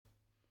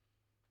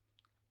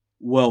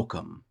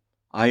Welcome.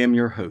 I am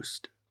your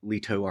host,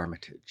 Leto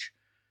Armitage.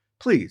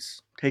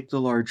 Please take the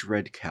large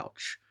red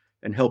couch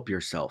and help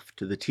yourself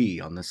to the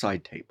tea on the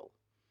side table.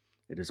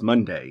 It is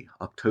Monday,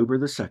 October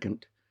the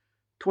 2nd,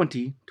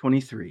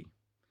 2023,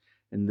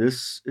 and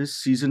this is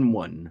Season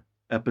 1,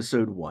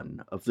 Episode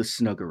 1 of the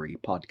Snuggery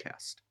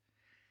Podcast.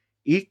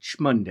 Each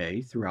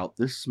Monday throughout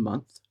this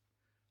month,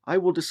 I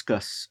will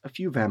discuss a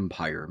few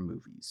vampire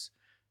movies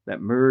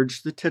that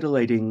merge the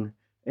titillating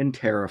and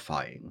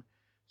terrifying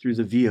through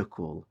the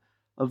vehicle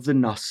of the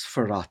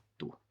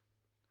Nosferatu.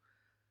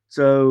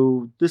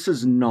 So, this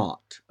is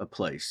not a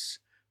place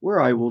where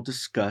I will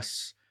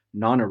discuss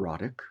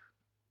non-erotic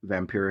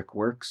vampiric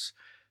works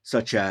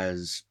such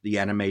as the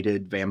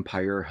animated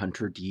Vampire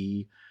Hunter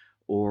D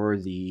or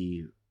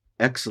the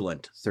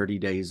excellent 30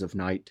 Days of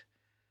Night.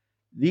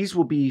 These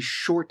will be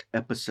short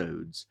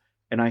episodes,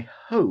 and I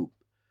hope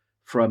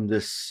from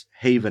this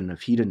haven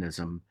of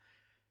hedonism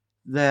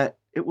that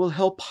it will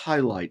help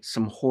highlight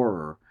some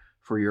horror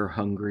for your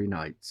hungry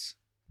nights.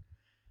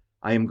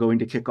 I am going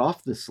to kick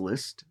off this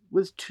list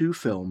with two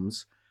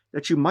films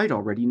that you might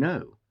already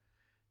know.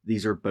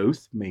 These are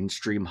both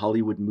mainstream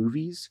Hollywood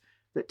movies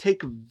that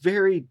take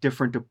very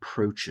different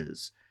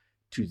approaches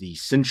to the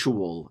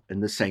sensual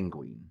and the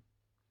sanguine.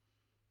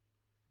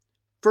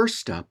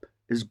 First up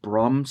is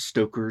Bram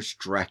Stoker's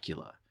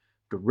Dracula,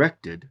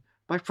 directed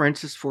by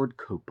Francis Ford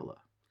Coppola.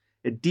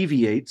 It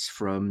deviates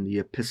from the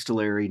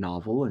epistolary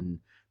novel in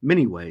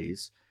many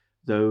ways,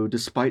 though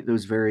despite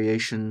those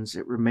variations,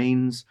 it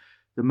remains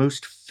the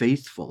most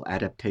faithful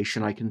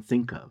adaptation I can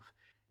think of,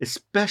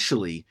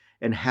 especially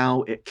in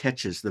how it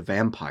catches the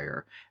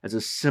vampire as a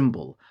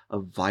symbol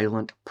of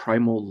violent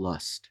primal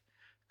lust,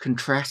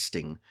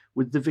 contrasting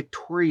with the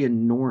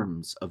Victorian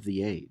norms of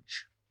the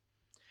age.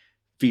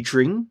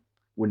 Featuring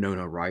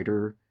Winona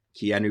Ryder,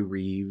 Keanu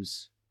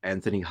Reeves,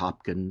 Anthony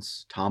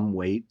Hopkins, Tom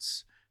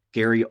Waits,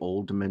 Gary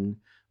Oldman,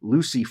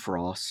 Lucy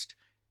Frost,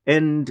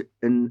 and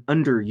an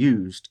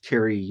underused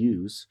Carrie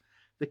Hughes,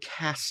 the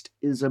cast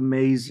is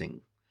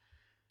amazing.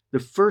 The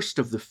first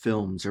of the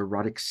film's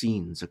erotic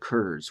scenes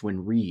occurs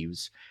when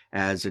Reeves,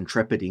 as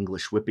intrepid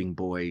English whipping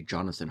boy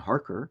Jonathan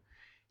Harker,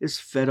 is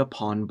fed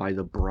upon by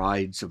the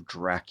brides of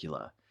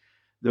Dracula.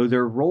 Though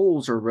their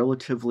roles are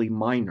relatively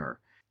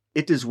minor,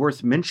 it is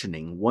worth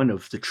mentioning one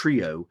of the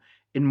trio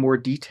in more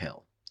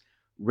detail.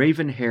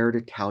 Raven-haired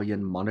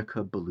Italian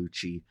Monica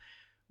Bellucci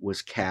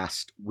was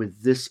cast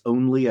with this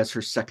only as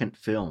her second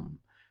film.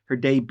 Her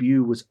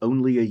debut was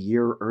only a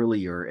year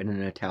earlier in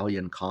an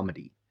Italian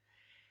comedy.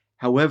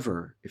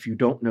 However, if you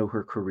don't know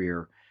her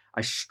career,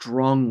 I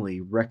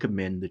strongly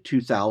recommend the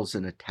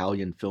 2000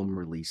 Italian film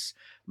release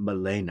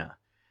Malena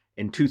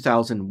and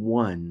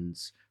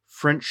 2001's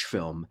French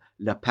film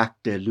Le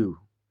Pacte des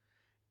Loups.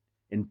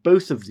 In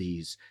both of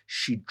these,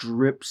 she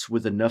drips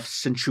with enough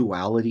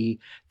sensuality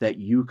that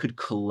you could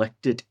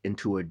collect it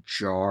into a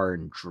jar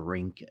and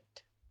drink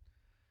it.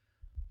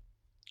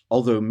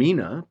 Although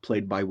Mina,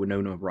 played by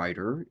Winona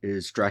Ryder,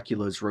 is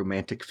Dracula's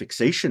romantic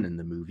fixation in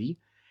the movie,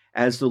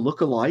 as the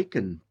look-alike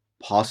and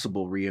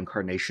possible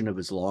reincarnation of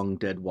his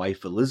long-dead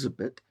wife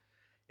Elizabeth,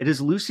 it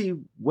is Lucy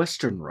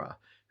Westenra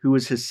who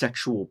is his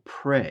sexual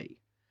prey.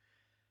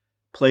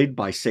 Played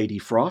by Sadie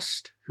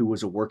Frost, who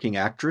was a working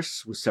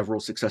actress with several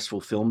successful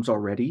films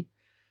already,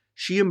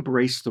 she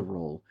embraced the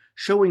role,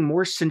 showing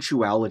more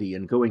sensuality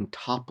and going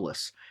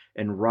topless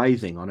and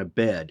writhing on a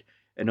bed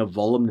in a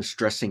voluminous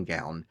dressing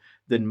gown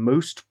than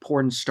most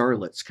porn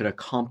starlets could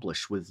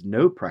accomplish with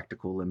no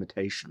practical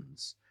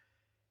limitations,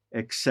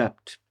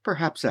 except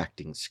perhaps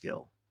acting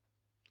skill.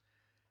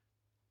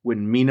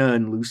 When Mina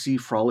and Lucy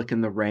frolic in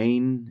the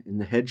rain, in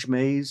the hedge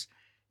maze,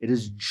 it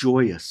is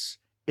joyous,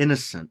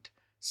 innocent,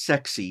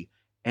 sexy,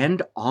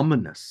 and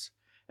ominous,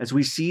 as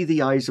we see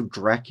the eyes of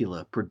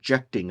Dracula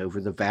projecting over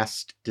the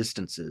vast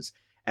distances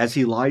as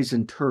he lies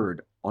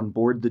interred on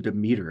board the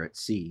Demeter at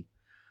sea.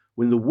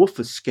 When the wolf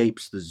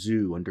escapes the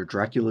zoo under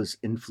Dracula's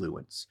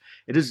influence,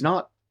 it is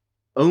not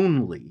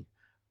only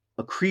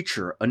a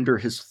creature under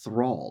his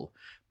thrall,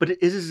 but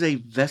it is a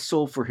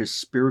vessel for his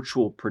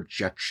spiritual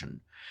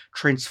projection,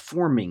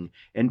 transforming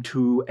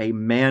into a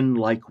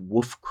man-like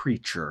wolf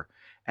creature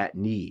at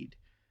need.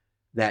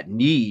 That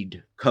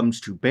need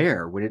comes to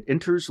bear when it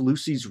enters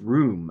Lucy's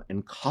room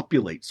and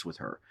copulates with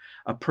her,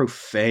 a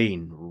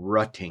profane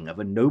rutting of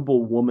a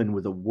noble woman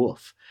with a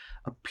wolf,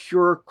 a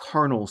pure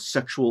carnal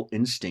sexual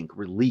instinct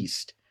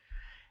released,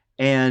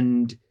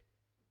 and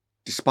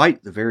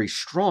despite the very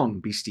strong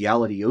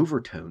bestiality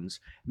overtones,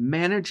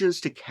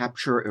 manages to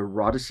capture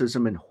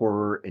eroticism and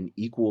horror in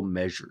equal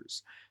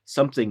measures,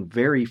 something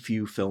very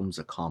few films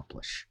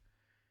accomplish.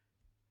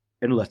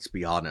 And let's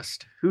be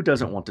honest, who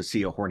doesn't want to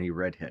see a horny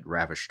redhead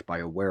ravished by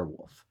a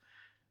werewolf?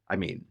 I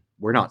mean,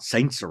 we're not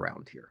saints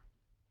around here.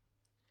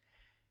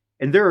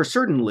 And there are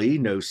certainly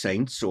no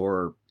saints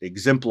or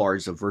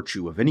exemplars of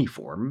virtue of any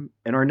form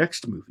in our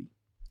next movie.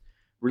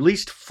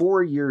 Released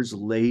 4 years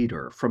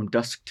later, From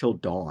Dusk Till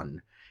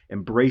Dawn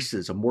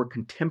embraces a more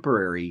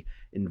contemporary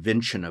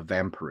invention of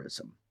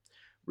vampirism,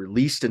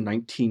 Released in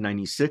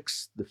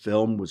 1996, the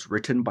film was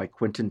written by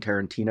Quentin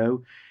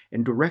Tarantino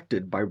and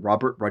directed by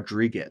Robert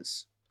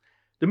Rodriguez.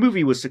 The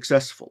movie was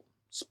successful,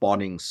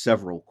 spawning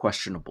several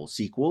questionable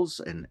sequels,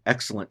 an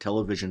excellent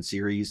television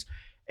series,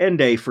 and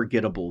a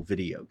forgettable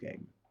video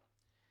game.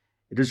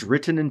 It is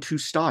written in two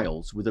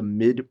styles with a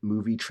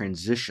mid-movie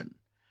transition.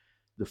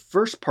 The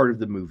first part of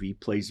the movie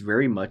plays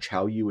very much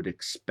how you would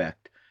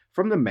expect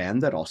from the man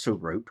that also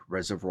wrote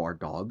Reservoir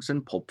Dogs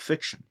and Pulp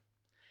Fiction.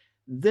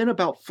 Then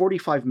about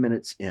 45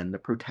 minutes in, the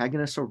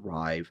protagonists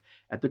arrive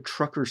at the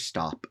trucker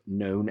stop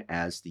known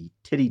as the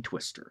Titty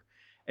Twister,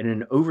 and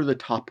an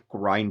over-the-top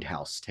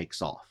grindhouse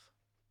takes off.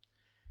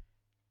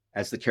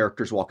 As the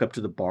characters walk up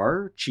to the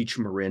bar, Cheech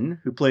Marin,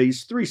 who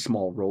plays 3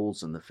 small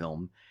roles in the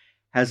film,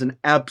 has an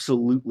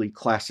absolutely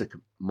classic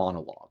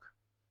monologue.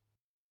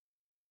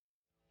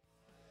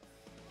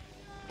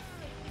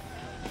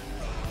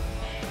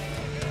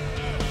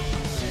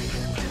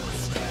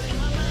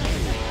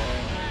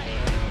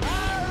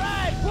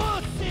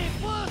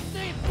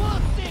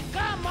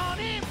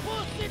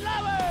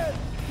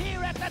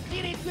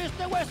 Titty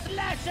Twister, we're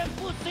slashing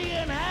pussy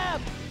in half.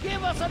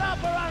 Give us an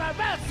offer on our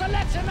vast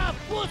selection of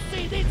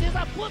pussy. This is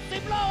a pussy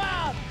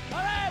blowout. All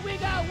right, we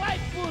got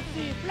white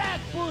pussy, black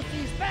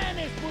pussy,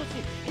 Spanish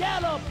pussy,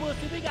 yellow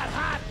pussy. We got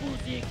hot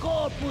pussy,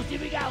 cold pussy.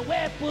 We got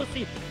wet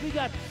pussy. We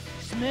got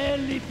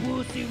smelly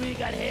pussy. We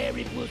got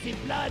hairy pussy,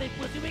 bloody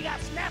pussy. We got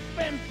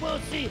snapping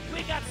pussy.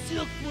 We got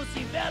silk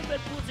pussy,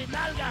 velvet pussy,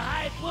 nalga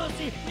hide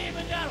pussy. We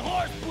even got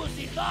horse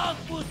pussy, dog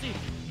pussy.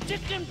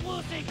 Chicken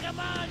pussy, come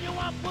on, you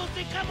want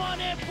pussy? Come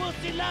on in,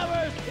 pussy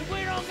lovers. If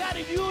we don't got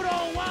it, you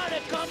don't want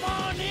it. Come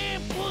on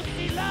in,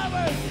 pussy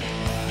lovers.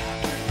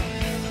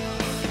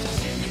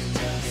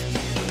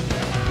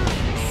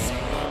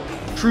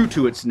 True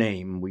to its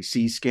name, we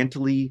see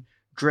scantily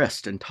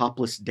dressed and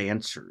topless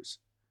dancers.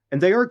 And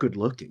they are good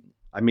looking.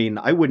 I mean,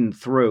 I wouldn't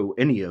throw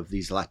any of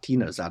these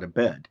Latinas out of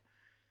bed.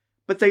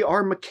 But they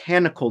are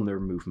mechanical in their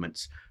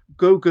movements,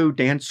 go-go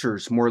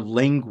dancers more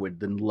languid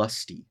than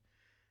lusty.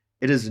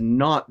 It is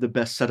not the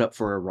best setup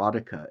for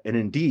erotica, and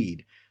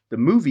indeed, the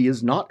movie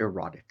is not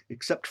erotic,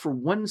 except for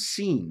one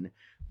scene,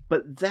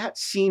 but that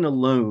scene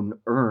alone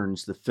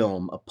earns the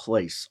film a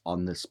place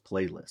on this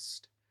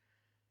playlist.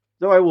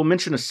 Though I will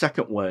mention a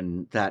second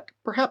one that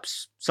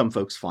perhaps some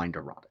folks find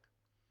erotic.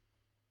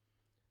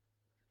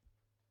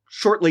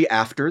 Shortly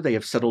after they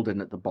have settled in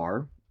at the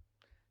bar,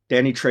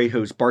 Danny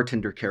Trejo's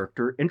bartender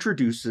character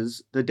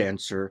introduces the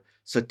dancer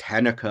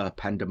Satanica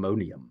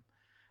Pandemonium,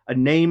 a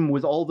name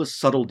with all the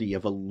subtlety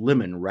of a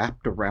lemon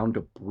wrapped around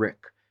a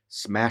brick,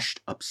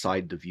 smashed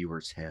upside the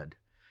viewer's head.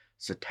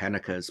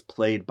 Satanica is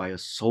played by a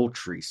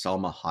sultry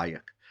Salma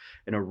Hayek,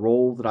 in a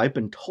role that I've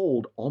been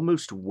told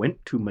almost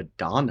went to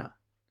Madonna.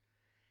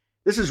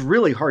 This is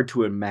really hard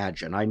to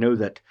imagine. I know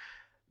that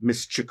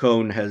Miss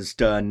Chacon has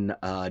done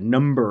a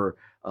number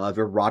of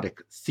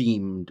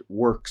erotic-themed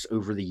works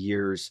over the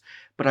years,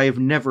 but I have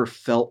never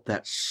felt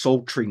that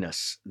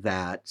sultriness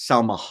that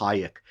Salma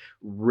Hayek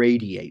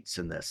radiates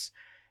in this.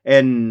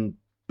 And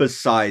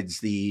besides,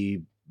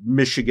 the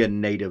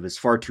Michigan native is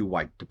far too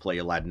white to play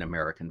a Latin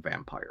American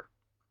vampire.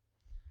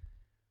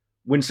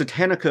 When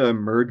Satanica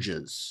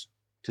emerges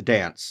to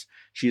dance,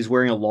 she is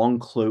wearing a long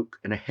cloak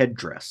and a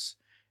headdress,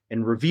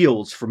 and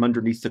reveals from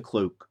underneath the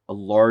cloak a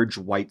large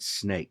white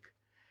snake.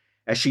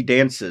 As she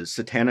dances,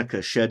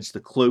 Satanica sheds the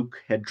cloak,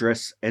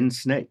 headdress, and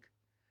snake.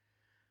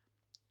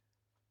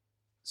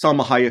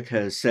 Salma Hayek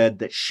has said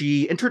that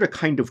she entered a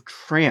kind of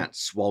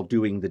trance while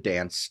doing the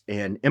dance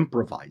and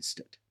improvised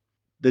it.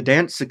 The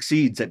dance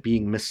succeeds at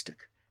being mystic,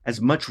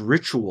 as much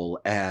ritual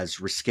as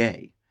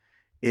risque.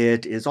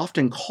 It is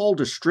often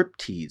called a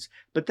striptease,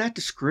 but that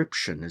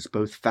description is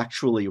both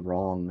factually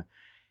wrong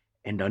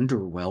and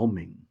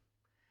underwhelming.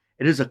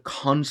 It is a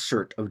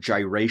concert of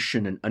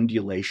gyration and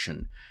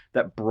undulation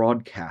that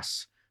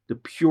broadcasts the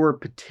pure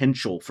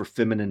potential for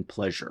feminine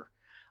pleasure,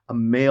 a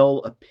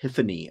male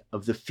epiphany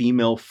of the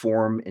female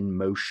form in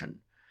motion,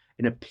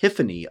 an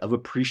epiphany of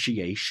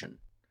appreciation.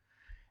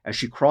 As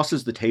she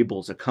crosses the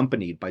tables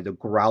accompanied by the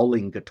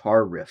growling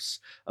guitar riffs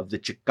of the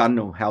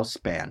Chicano house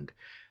band,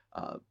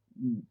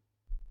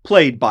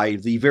 played by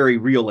the very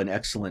real and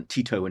excellent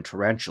Tito and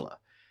Tarantula,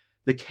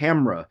 the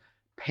camera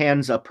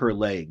pans up her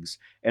legs,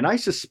 and I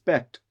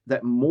suspect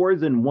that more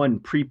than one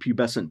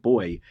prepubescent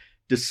boy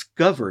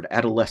discovered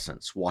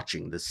adolescence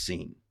watching this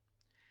scene.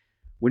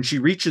 When she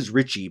reaches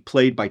Richie,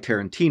 played by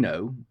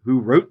Tarantino, who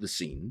wrote the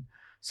scene,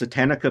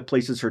 Satanica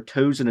places her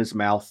toes in his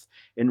mouth,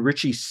 and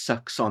Richie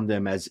sucks on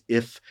them as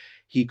if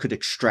he could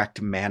extract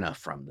mana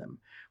from them.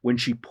 When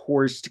she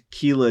pours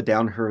tequila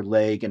down her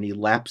leg and he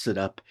laps it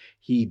up,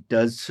 he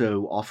does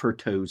so off her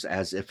toes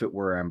as if it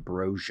were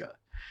ambrosia.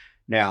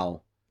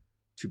 Now,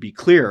 to be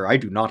clear, I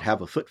do not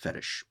have a foot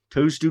fetish.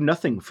 Toes do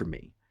nothing for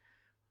me.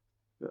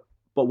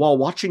 But while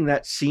watching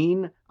that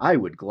scene, I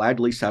would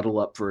gladly saddle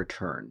up for a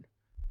turn.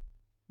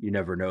 You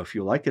never know if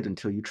you like it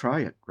until you try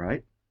it,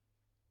 right?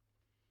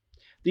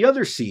 The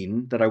other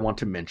scene that I want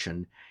to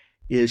mention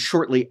is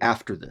shortly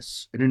after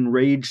this. An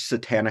enraged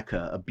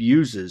Satanica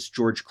abuses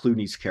George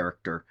Clooney's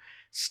character,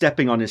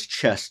 stepping on his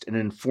chest and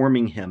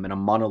informing him in a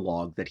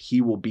monologue that he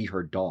will be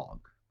her dog.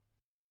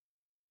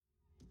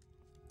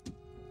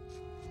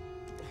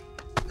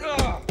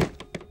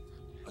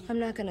 I'm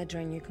not gonna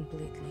drain you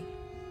completely.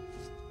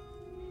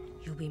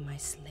 You'll be my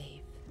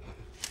slave.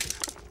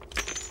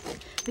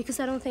 Because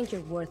I don't think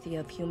you're worthy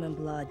of human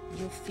blood.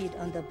 You'll feed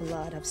on the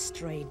blood of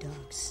stray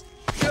dogs.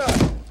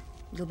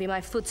 You'll be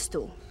my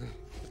footstool.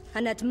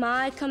 And at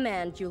my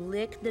command, you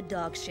lick the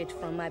dog shit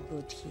from my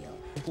boot heel.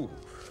 Ooh.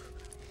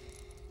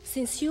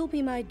 Since you'll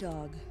be my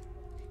dog,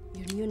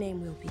 your new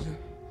name will be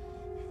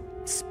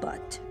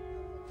Spud.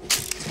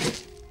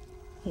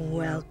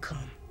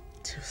 Welcome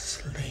to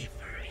slavery.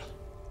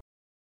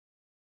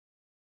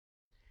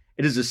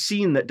 It is a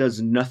scene that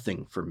does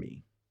nothing for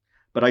me,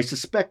 but I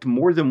suspect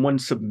more than one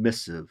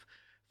submissive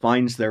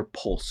finds their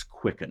pulse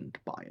quickened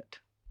by it.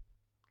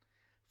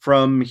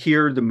 From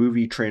here, the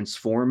movie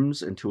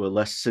transforms into a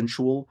less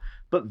sensual,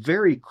 but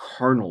very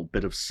carnal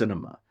bit of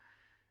cinema,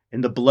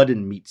 in the blood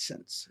and meat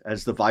sense,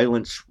 as the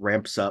violence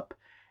ramps up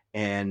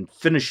and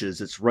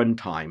finishes its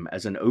runtime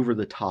as an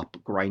over-the-top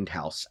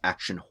grindhouse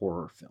action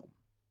horror film.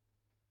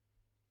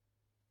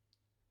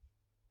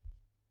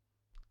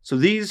 So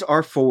these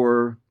are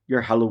for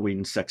your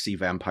Halloween sexy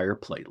vampire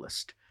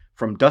playlist,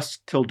 From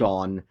Dusk Till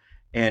Dawn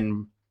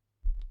and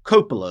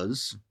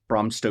Coppola's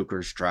Bram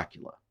Stoker's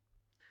Dracula.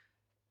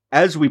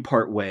 As we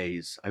part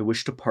ways, I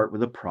wish to part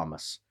with a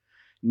promise.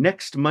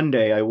 Next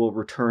Monday, I will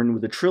return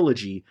with a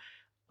trilogy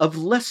of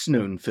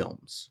less-known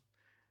films.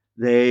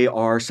 They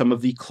are some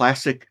of the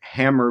classic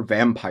Hammer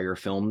vampire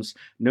films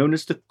known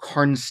as the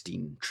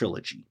Karnstein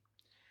trilogy.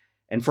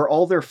 And for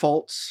all their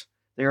faults,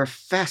 they are a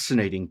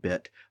fascinating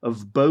bit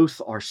of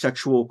both our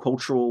sexual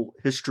cultural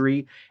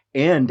history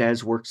and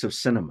as works of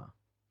cinema.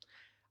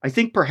 I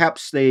think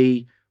perhaps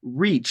they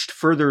reached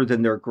further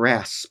than their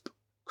grasp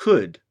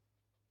could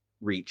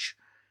reach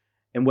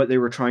and what they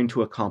were trying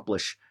to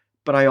accomplish,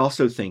 but I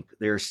also think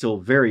they are still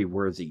very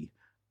worthy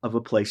of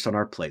a place on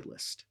our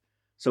playlist.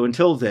 So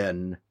until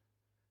then,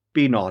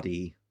 be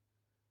naughty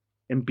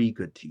and be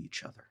good to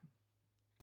each other.